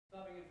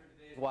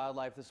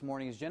Wildlife this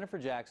morning is Jennifer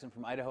Jackson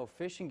from Idaho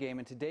Fish and Game,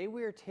 and today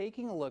we are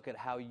taking a look at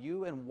how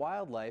you and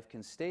wildlife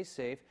can stay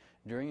safe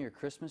during your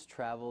Christmas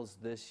travels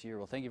this year.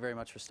 Well, thank you very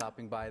much for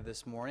stopping by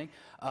this morning.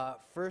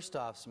 First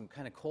off, some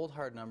kind of cold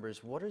hard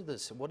numbers. What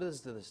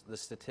does the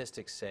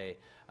statistics say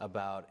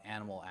about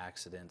animal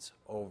accidents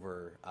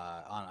over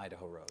on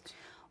Idaho roads?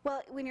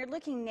 Well, when you're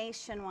looking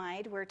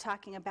nationwide, we're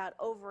talking about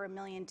over 1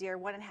 million deer,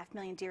 1.5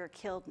 million deer are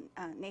killed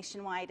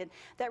nationwide, and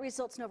that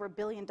results in over $1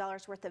 billion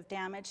worth of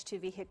damage to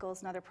vehicles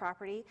and other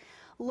property.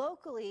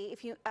 Locally,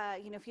 if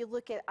you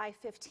look at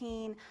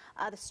I-15,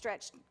 the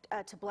stretch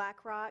to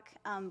Black Rock,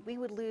 we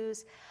would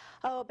lose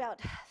about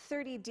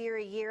 30 deer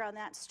a year on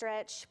that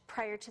stretch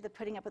prior to the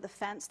putting up of the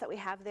fence that we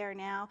have there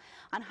now.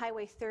 On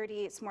Highway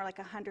 30, it's more like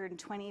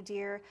 120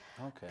 deer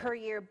per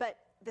year. But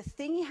the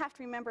thing you have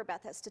to remember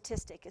about that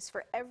statistic is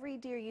for every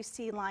deer you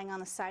see lying on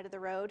the side of the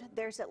road,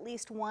 there's at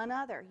least one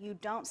other you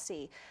don't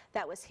see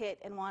that was hit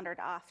and wandered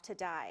off to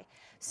die.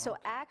 So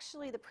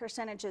actually the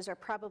percentages are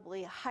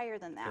probably higher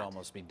than that. Could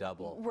almost be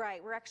double.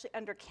 Right, we're actually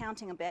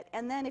undercounting a bit.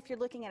 And then if you're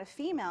looking at a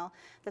female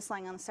that's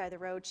lying on the side of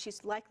the road,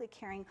 she's likely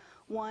carrying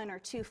 1 or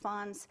 2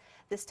 fawns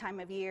this time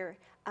of year.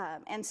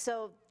 And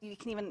so you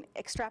can even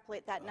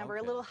extrapolate that number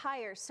a little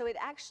higher. So it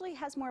actually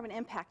has more of an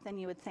impact than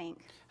you would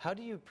think. How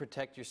do you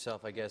protect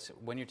yourself, I guess,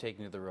 when you're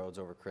taking to the roads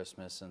over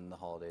Christmas and the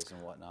holidays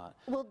and whatnot?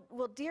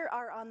 Well, deer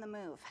are on the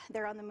move.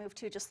 They're on the move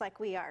too, just like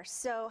we are.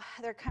 So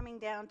they're coming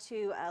down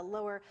to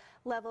lower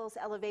levels,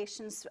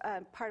 elevations,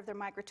 part of their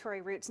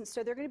migratory routes, and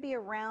so they're going to be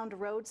around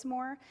roads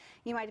more.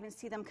 You might even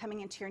see them coming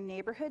into your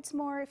neighborhoods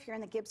more if you're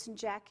in the Gibson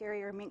Jack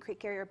area or Mink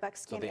Creek area or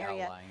Buckskin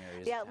area. Outlying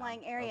areas. The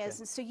outlying areas.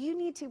 And so you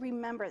need to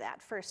remember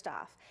that first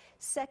off.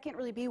 Second,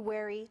 really be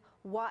wary.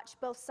 Watch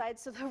both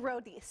sides of the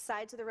road, the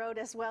sides of the road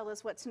as well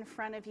as what's in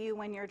front of you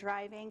when you're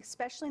driving,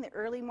 especially in the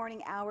early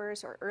morning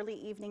hours or early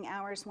evening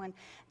hours when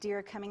deer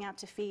are coming out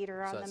to feed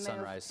or on the move.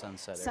 Sunrise,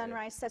 sunset area.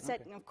 Sunrise,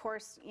 sunset, and of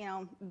course, you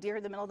know, deer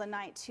in the middle of the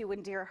night too,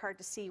 when deer are hard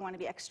to see, you want to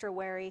be extra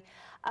wary.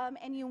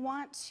 And you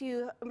want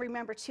to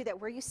remember too that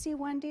where you see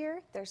one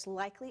deer, there's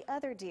likely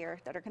other deer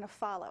that are going to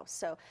follow.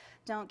 So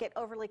don't get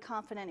overly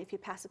confident if you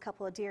pass a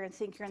couple of deer and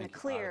think you're in the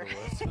clear.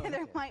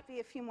 There might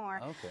be a few more.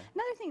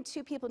 Another thing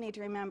too people need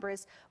to remember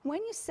is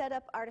when you set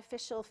up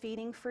artificial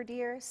feeding for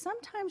deer,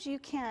 sometimes you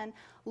can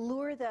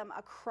lure them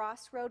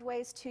across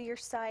roadways to your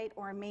site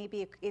or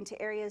maybe into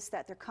areas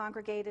that they're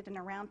congregated and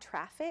around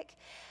traffic.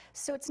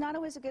 So it's not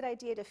always a good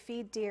idea to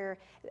feed deer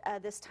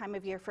this time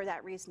of year for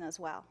that reason as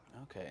well.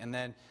 Okay, and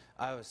then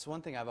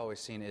one thing I've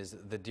always seen is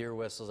the deer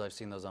whistles. I've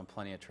seen those on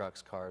plenty of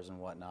trucks, cars, and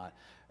whatnot.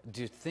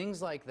 Do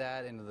things like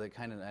that, and the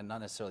kind of,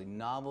 not necessarily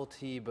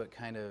novelty, but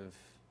kind of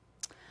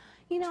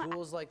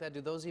tools like that, do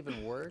those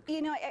even work?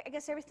 You know, I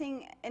guess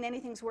everything and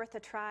anything's worth a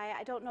try.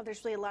 I don't know if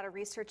there's really a lot of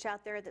research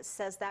out there that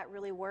says that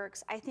really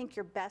works. I think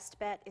your best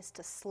bet is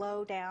to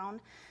slow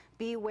down,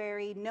 be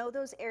wary, know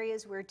those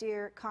areas where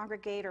deer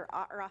congregate or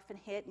are often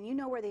hit, and you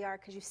know where they are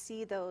because you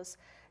see those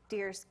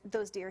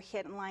deer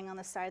hit and lying on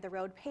the side of the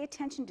road. Pay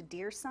attention to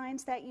deer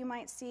signs that you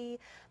might see,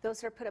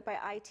 those that are put up by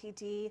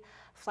ITD,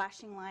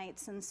 flashing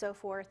lights and so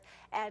forth.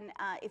 And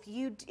if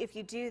you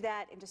do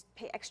that and just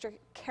pay extra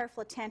careful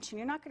attention,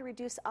 you're not going to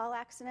reduce all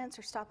accidents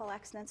or stop all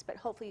accidents, but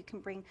hopefully you can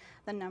bring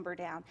the number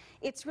down.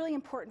 It's really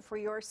important for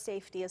your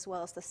safety as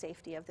well as the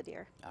safety of the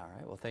deer. All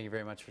right, well, thank you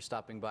very much for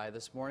stopping by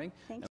this morning. Thank you.